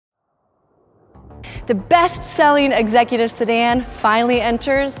The best-selling executive sedan finally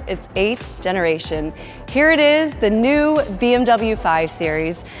enters its 8th generation. Here it is, the new BMW 5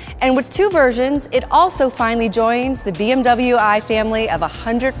 Series. And with 2 versions, it also finally joins the BMW i family of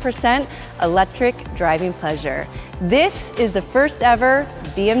 100% electric driving pleasure. This is the first ever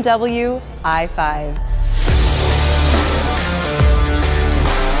BMW i5.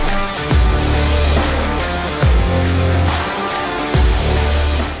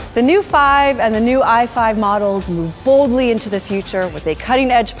 The new 5 and the new i5 models move boldly into the future with a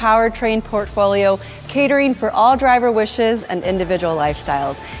cutting-edge powertrain portfolio catering for all driver wishes and individual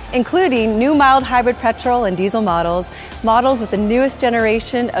lifestyles, including new mild hybrid petrol and diesel models with the newest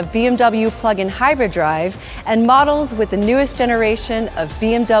generation of BMW plug-in hybrid drive, and models with the newest generation of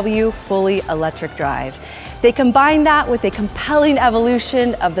BMW fully electric drive. They combine that with a compelling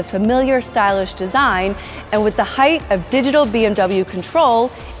evolution of the familiar stylish design and with the height of digital BMW control,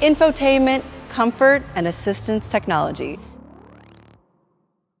 infotainment, comfort, and assistance technology.